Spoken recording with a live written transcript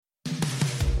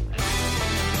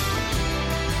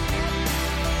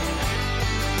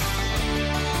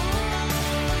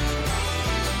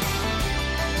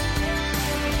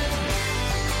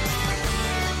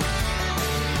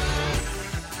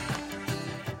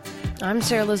I'm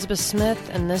Sarah Elizabeth Smith,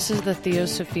 and this is the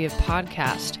Theosophia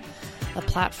Podcast, a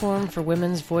platform for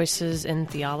women's voices in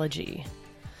theology.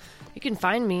 You can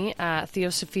find me at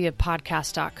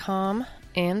theosophiapodcast.com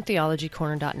and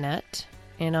theologycorner.net,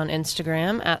 and on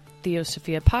Instagram at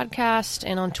Theosophia Podcast,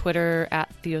 and on Twitter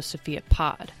at Theosophia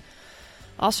Pod.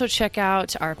 Also check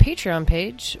out our Patreon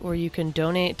page, where you can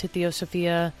donate to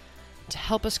Theosophia to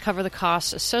help us cover the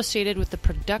costs associated with the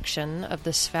production of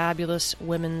this fabulous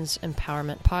women's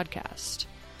empowerment podcast.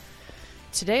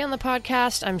 Today on the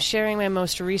podcast, I'm sharing my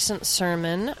most recent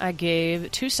sermon I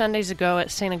gave 2 Sundays ago at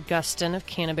St. Augustine of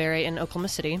Canterbury in Oklahoma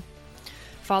City.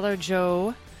 Father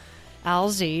Joe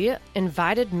Alzey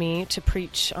invited me to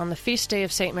preach on the feast day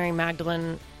of St. Mary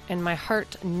Magdalene, and my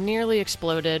heart nearly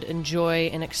exploded in joy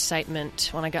and excitement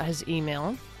when I got his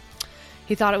email.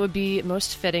 He thought it would be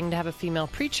most fitting to have a female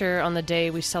preacher on the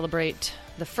day we celebrate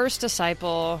the first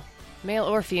disciple, male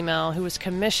or female, who was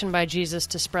commissioned by Jesus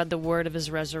to spread the word of his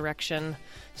resurrection.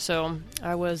 So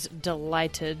I was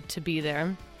delighted to be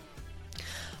there.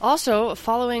 Also,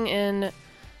 following in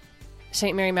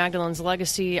St. Mary Magdalene's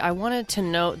legacy, I wanted to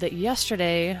note that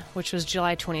yesterday, which was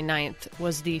July 29th,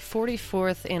 was the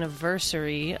 44th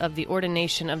anniversary of the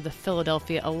ordination of the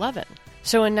Philadelphia 11.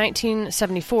 So in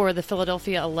 1974, the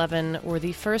Philadelphia 11 were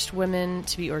the first women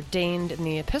to be ordained in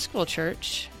the Episcopal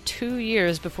Church 2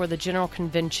 years before the General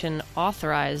Convention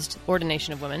authorized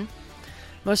ordination of women.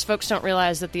 Most folks don't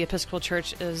realize that the Episcopal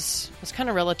Church was kind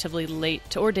of relatively late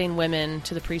to ordain women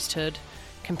to the priesthood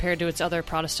compared to its other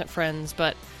Protestant friends,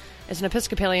 but as an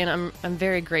Episcopalian, I'm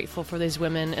very grateful for these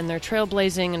women and their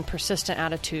trailblazing and persistent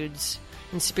attitudes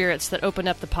and spirits that opened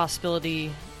up the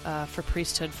possibility for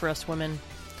priesthood for us women.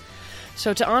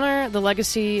 So to honor the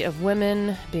legacy of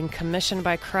women being commissioned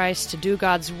by Christ to do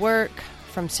God's work,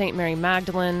 from St. Mary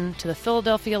Magdalene to the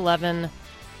Philadelphia 11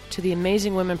 to the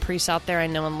amazing women priests out there I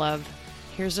know and love,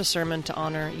 here's a sermon to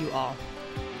honor you all.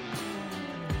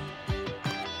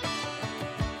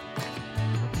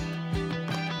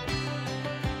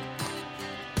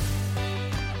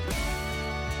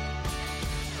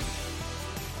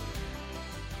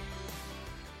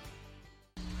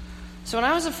 So when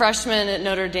I was a freshman at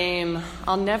Notre Dame,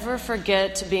 I'll never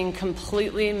forget being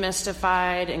completely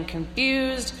mystified and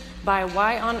confused by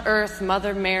why on earth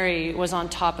Mother Mary was on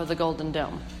top of the Golden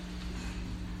Dome.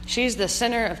 She's the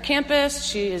center of campus.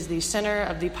 She is the center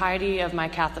of the piety of my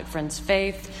Catholic friends'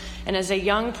 faith. And as a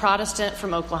young Protestant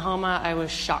from Oklahoma, I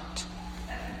was shocked.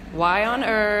 Why on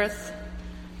earth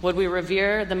would we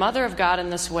revere the Mother of God in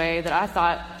this way that I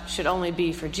thought should only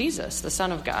be for Jesus, the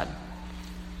Son of God?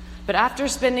 But after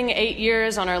spending 8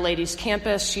 years on Our Lady's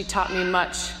campus, she taught me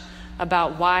much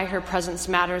about why her presence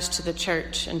matters to the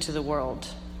church and to the world.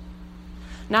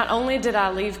 Not only did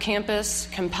I leave campus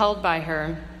compelled by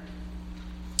her,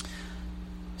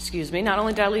 not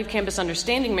only did I leave campus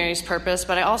understanding Mary's purpose,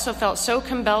 but I also felt so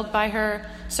compelled by her,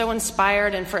 so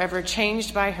inspired and forever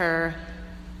changed by her,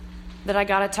 that I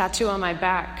got a tattoo on my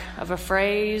back of a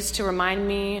phrase to remind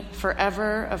me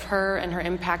forever of her and her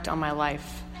impact on my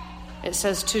life. It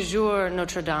says Toujours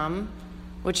Notre Dame,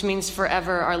 which means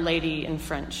forever Our Lady in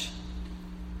French.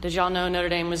 Did y'all know Notre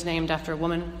Dame was named after a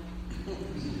woman?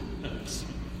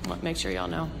 Make sure y'all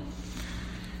know.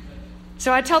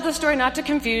 So I tell this story not to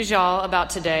confuse y'all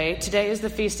about today. Today is the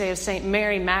feast day of St.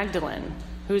 Mary Magdalene,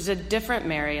 who's a different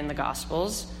Mary in the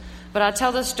Gospels. But I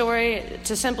tell this story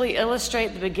to simply illustrate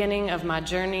the beginning of my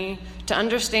journey to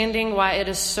understanding why it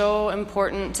is so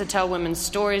important to tell women's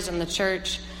stories in the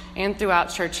church and throughout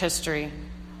church history.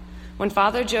 When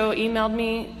Father Joe emailed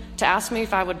me to ask me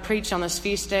if I would preach on this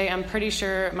feast day, I'm pretty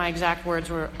sure my exact words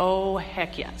were, "Oh,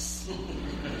 heck yes."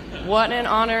 What an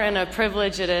honor and a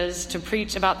privilege it is to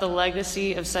preach about the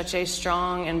legacy of such a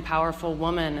strong and powerful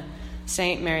woman,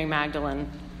 St. Mary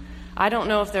Magdalene. I don't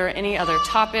know if there are any other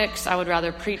topics I would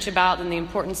rather preach about than the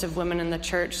importance of women in the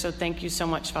church, so thank you so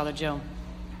much, Father Joe.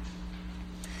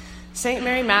 St.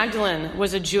 Mary Magdalene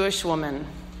was a Jewish woman.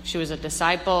 She was a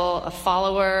disciple, a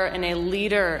follower, and a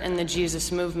leader in the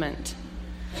Jesus movement.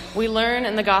 We learn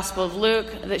in the Gospel of Luke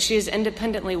that she is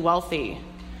independently wealthy,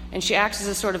 and she acts as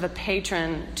a sort of a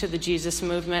patron to the Jesus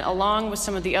movement, along with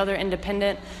some of the other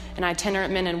independent and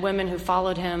itinerant men and women who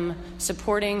followed him,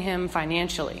 supporting him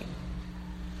financially.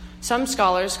 Some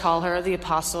scholars call her the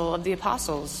Apostle of the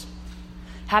Apostles.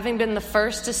 Having been the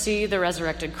first to see the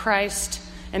resurrected Christ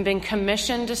and been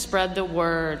commissioned to spread the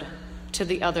word to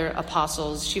the other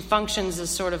apostles, she functions as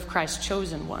sort of Christ's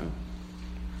chosen one,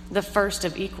 the first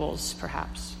of equals,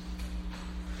 perhaps.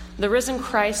 The risen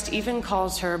Christ even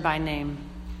calls her by name.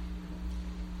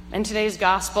 In today's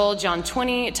gospel, John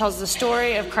 20, it tells the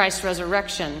story of Christ's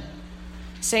resurrection.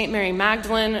 St. Mary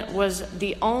Magdalene was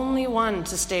the only one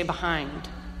to stay behind,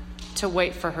 to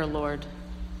wait for her Lord.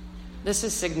 This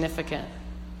is significant.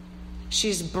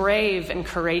 She's brave and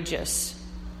courageous.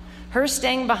 Her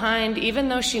staying behind, even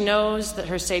though she knows that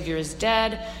her Savior is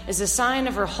dead, is a sign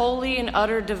of her holy and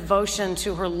utter devotion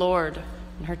to her Lord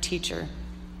and her teacher.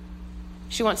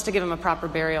 She wants to give him a proper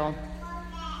burial.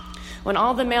 When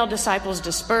all the male disciples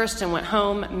dispersed and went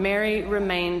home, Mary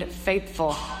remained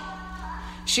faithful.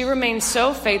 She remained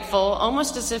so faithful,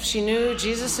 almost as if she knew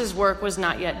Jesus' work was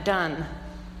not yet done,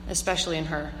 especially in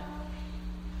her.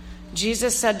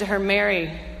 Jesus said to her,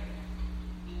 "Mary."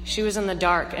 She was in the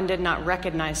dark and did not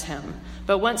recognize him.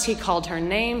 But once he called her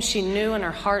name, she knew in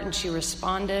her heart, and she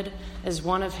responded as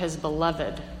one of his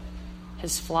beloved,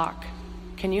 his flock.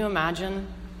 Can you imagine?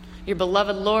 Your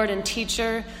beloved Lord and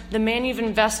teacher, the man you've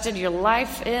invested your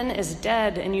life in, is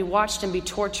dead, and you watched him be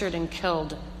tortured and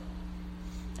killed.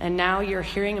 And now you're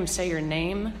hearing him say your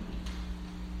name?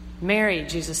 "Mary,"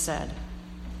 Jesus said,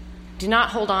 "do not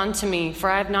hold on to me, for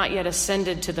I have not yet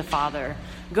ascended to the Father.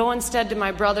 Go instead to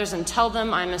my brothers and tell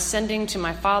them I am ascending to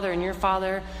my Father and your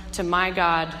Father, to my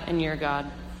God and your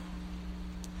God."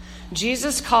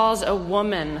 Jesus calls a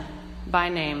woman by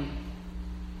name.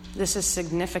 This is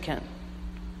significant.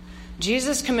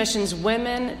 Jesus commissions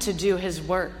women to do his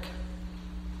work.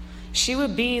 She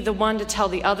would be the one to tell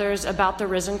the others about the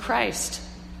risen Christ.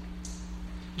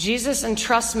 Jesus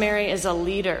entrusts Mary as a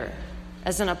leader,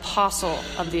 as an apostle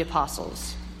of the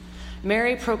apostles.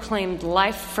 Mary proclaimed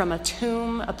life from a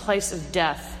tomb, a place of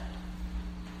death.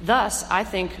 Thus, I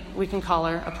think we can call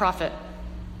her a prophet.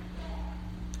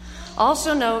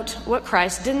 Also note what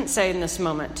Christ didn't say in this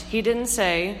moment. He didn't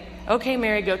say, "Okay,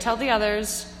 Mary, go tell the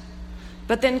others,"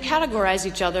 but then categorize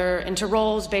each other into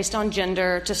roles based on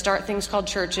gender to start things called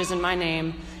churches in my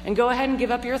name, and go ahead and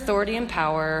give up your authority and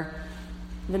power.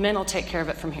 The men will take care of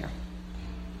it from here.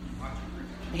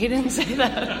 He didn't say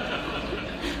that.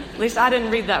 At least I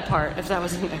didn't read that part, if that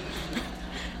was in there.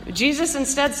 Jesus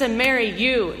instead said, "Mary,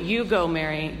 you go,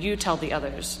 Mary, you tell the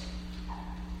others."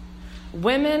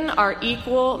 Women are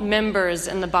equal members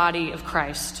in the body of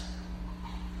Christ.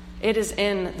 It is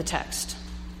in the text.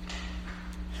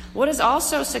 What is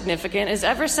also significant is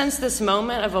ever since this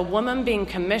moment of a woman being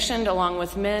commissioned along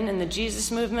with men in the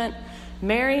Jesus movement,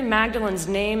 Mary Magdalene's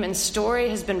name and story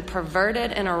has been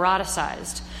perverted and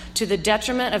eroticized to the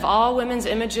detriment of all women's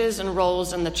images and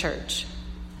roles in the church.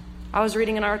 I was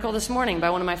reading an article this morning by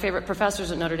one of my favorite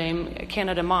professors at Notre Dame,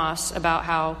 Canada Moss, about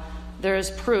how there is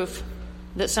proof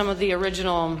that some of the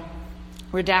original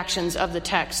redactions of the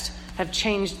text have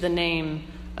changed the name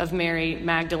of Mary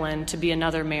Magdalene to be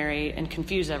another Mary and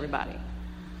confuse everybody.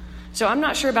 So I'm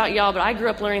not sure about y'all, but I grew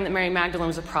up learning that Mary Magdalene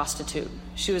was a prostitute.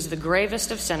 She was the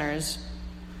gravest of sinners.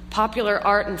 Popular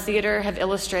art and theater have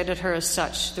illustrated her as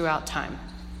such throughout time.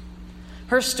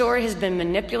 Her story has been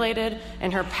manipulated,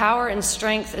 and her power and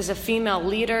strength as a female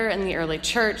leader in the early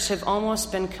church have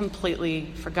almost been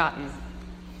completely forgotten.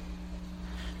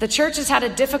 The church has had a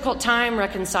difficult time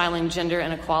reconciling gender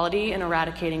inequality and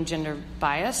eradicating gender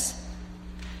bias.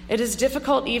 It is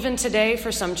difficult even today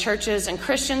for some churches and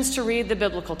Christians to read the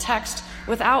biblical text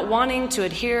without wanting to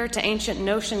adhere to ancient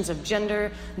notions of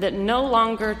gender that no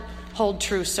longer hold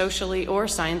true socially or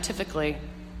scientifically.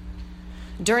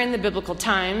 During the biblical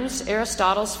times,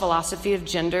 Aristotle's philosophy of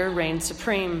gender reigned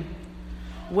supreme.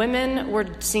 Women were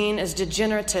seen as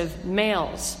degenerative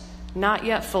males, not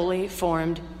yet fully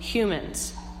formed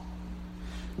humans.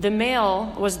 The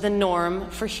male was the norm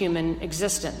for human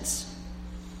existence.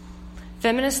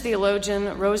 Feminist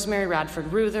theologian Rosemary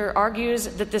Radford Ruther argues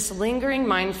that this lingering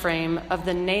mind frame of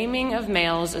the naming of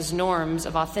males as norms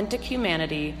of authentic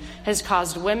humanity has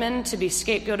caused women to be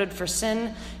scapegoated for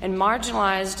sin and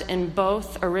marginalized in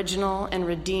both original and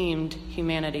redeemed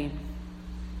humanity.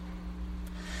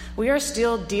 We are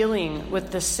still dealing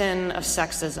with the sin of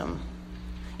sexism.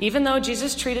 Even though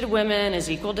Jesus treated women as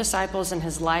equal disciples in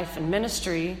his life and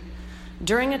ministry,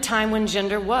 during a time when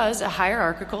gender was a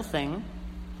hierarchical thing,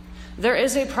 there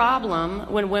is a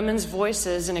problem when women's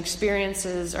voices and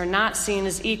experiences are not seen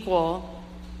as equal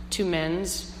to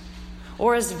men's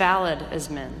or as valid as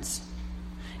men's.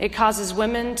 It causes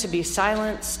women to be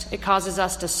silenced. It causes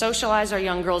us to socialize our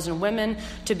young girls and women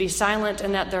to be silent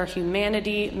and that their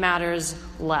humanity matters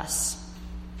less.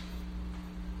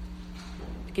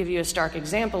 To give you a stark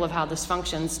example of how this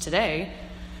functions today,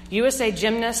 USA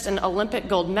gymnast and Olympic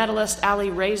gold medalist Aly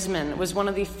Raisman was one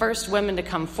of the first women to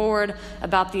come forward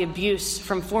about the abuse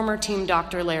from former team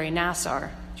doctor Larry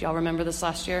Nassar. Do y'all remember this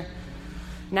last year?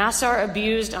 Nassar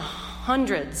abused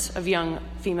hundreds of young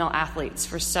female athletes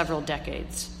for several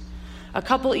decades. A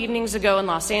couple evenings ago in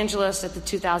Los Angeles at the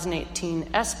 2018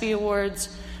 ESPY Awards,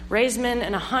 Raisman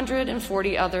and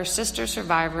 140 other sister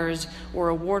survivors were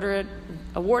awarded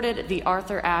the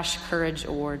Arthur Ashe Courage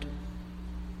Award.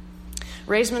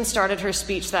 Raisman started her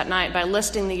speech that night by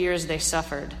listing the years they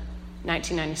suffered: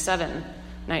 1997,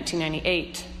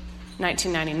 1998,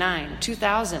 1999,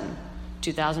 2000,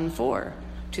 2004,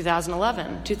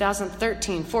 2011,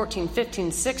 2013, 14,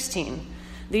 15, 16.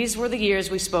 These were the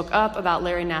years we spoke up about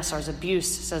Larry Nassar's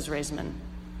abuse, says Raisman.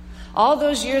 All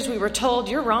those years we were told,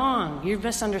 you're wrong, you've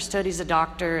misunderstood, he's a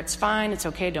doctor, it's fine, it's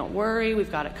okay, don't worry,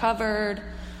 we've got it covered.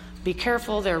 Be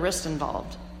careful, there are risks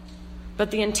involved.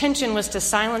 But the intention was to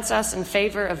silence us in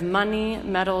favor of money,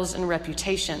 medals, and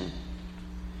reputation.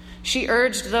 She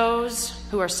urged those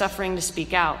who are suffering to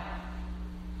speak out.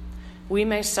 We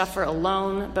may suffer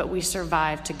alone, but we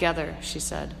survive together, she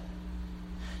said.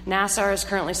 Nassar is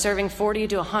currently serving 40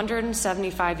 to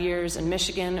 175 years in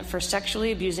Michigan for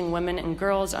sexually abusing women and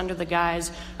girls under the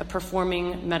guise of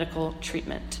performing medical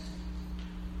treatment.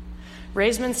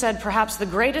 Raisman said perhaps the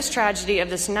greatest tragedy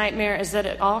of this nightmare is that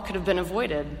it all could have been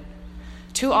avoided.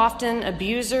 Too often,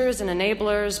 abusers and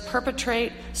enablers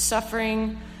perpetrate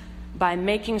suffering by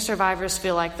making survivors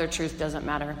feel like their truth doesn't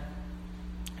matter.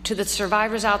 To the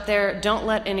survivors out there, don't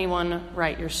let anyone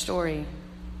write your story.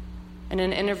 In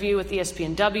an interview with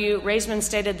ESPNW, Raisman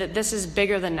stated that this is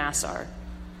bigger than Nassar.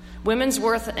 Women's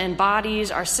worth and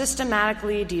bodies are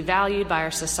systematically devalued by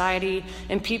our society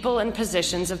and people in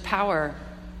positions of power.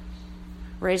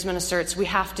 Raisman asserts we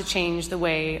have to change the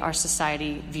way our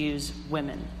society views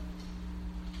women.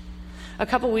 A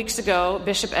couple weeks ago,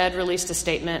 Bishop Ed released a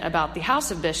statement about the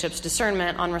House of Bishops'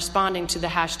 discernment on responding to the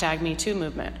 #MeToo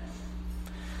movement.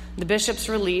 The bishops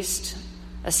released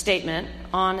a statement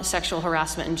on sexual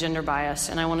harassment and gender bias,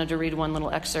 and I wanted to read one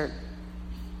little excerpt.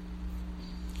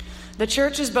 The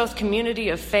church is both community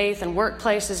of faith and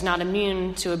workplace is not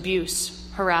immune to abuse,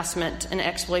 harassment, and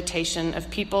exploitation of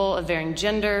people of varying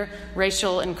gender,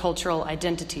 racial, and cultural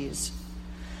identities.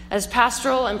 As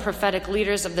pastoral and prophetic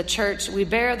leaders of the church, we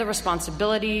bear the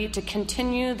responsibility to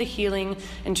continue the healing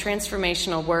and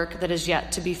transformational work that is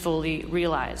yet to be fully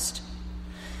realized.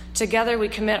 Together, we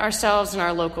commit ourselves in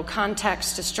our local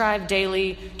context to strive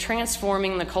daily,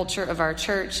 transforming the culture of our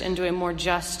church into a more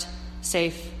just,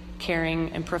 safe,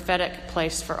 caring, and prophetic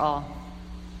place for all.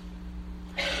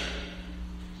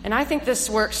 And I think this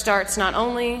work starts not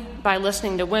only by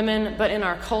listening to women, but in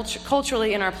our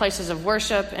culturally in our places of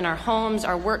worship, in our homes,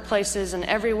 our workplaces, and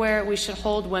everywhere we should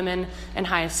hold women in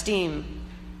high esteem.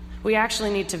 We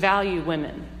actually need to value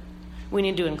women. We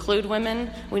need to include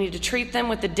women. We need to treat them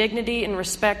with the dignity and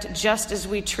respect just as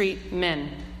we treat men.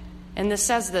 And this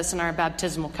says this in our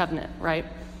baptismal covenant, right?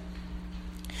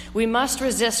 We must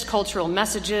resist cultural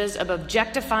messages of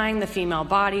objectifying the female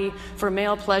body for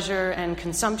male pleasure and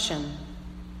consumption.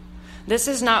 This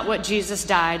is not what Jesus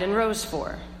died and rose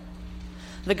for.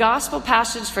 The gospel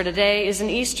passage for today is an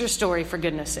Easter story, for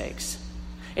goodness sakes.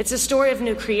 It's a story of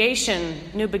new creation,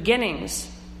 new beginnings.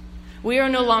 We are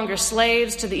no longer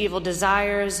slaves to the evil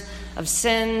desires of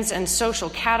sins and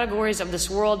social categories of this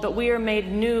world, but we are made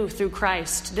new through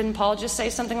Christ. Didn't Paul just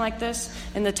say something like this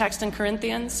in the text in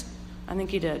Corinthians? I think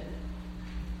he did.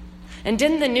 And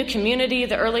didn't the new community,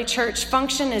 the early church,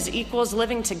 function as equals,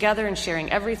 living together and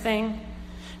sharing everything?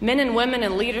 Men and women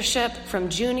in leadership, from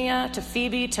Junia to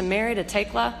Phoebe to Mary to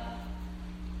Tekla.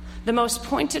 The most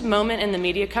pointed moment in the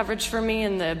media coverage for me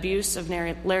in the abuse of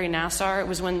Larry Nassar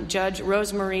was when Judge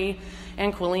Rosemarie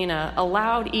Anquilina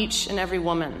allowed each and every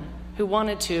woman who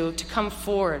wanted to come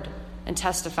forward and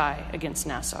testify against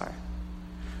Nassar.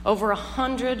 Over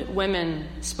 100 women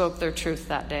spoke their truth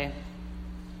that day.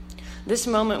 This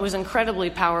moment was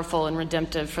incredibly powerful and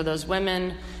redemptive for those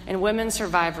women and women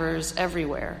survivors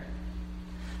everywhere.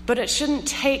 But it shouldn't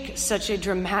take such a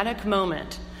dramatic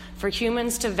moment for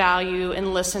humans to value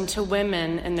and listen to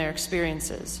women and their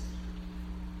experiences.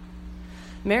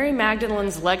 Mary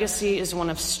Magdalene's legacy is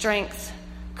one of strength,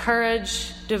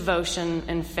 courage, devotion,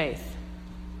 and faith.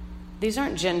 These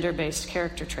aren't gender-based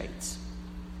character traits.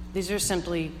 These are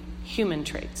simply human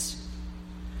traits.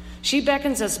 She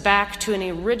beckons us back to an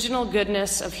original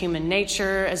goodness of human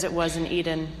nature as it was in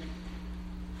Eden.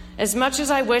 As much as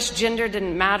I wish gender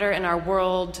didn't matter in our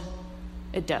world,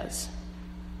 it does.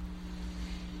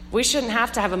 We shouldn't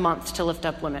have to have a month to lift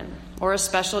up women or a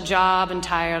special job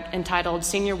entitled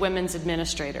Senior Women's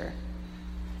Administrator.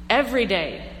 Every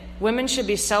day, women should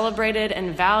be celebrated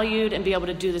and valued and be able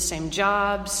to do the same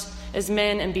jobs as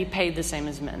men and be paid the same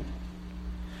as men.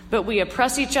 But we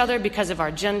oppress each other because of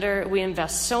our gender. We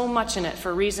invest so much in it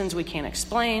for reasons we can't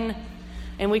explain,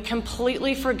 and we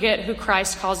completely forget who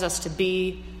Christ calls us to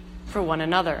be for one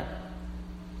another.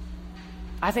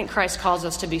 I think Christ calls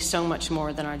us to be so much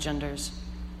more than our genders.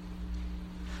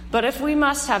 But if we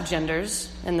must have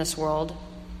genders in this world,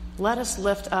 let us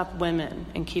lift up women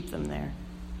and keep them there.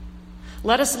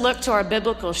 Let us look to our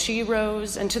biblical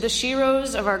sheroes and to the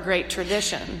sheroes of our great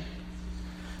tradition.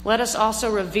 Let us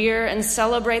also revere and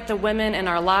celebrate the women in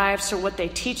our lives for what they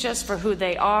teach us, for who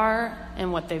they are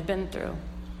and what they've been through.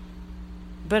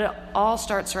 But it all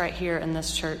starts right here in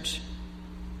this church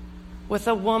with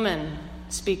a woman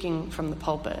speaking from the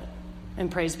pulpit.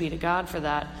 And praise be to God for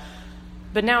that.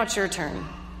 But now it's your turn.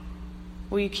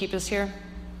 Will you keep us here?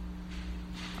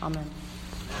 Amen.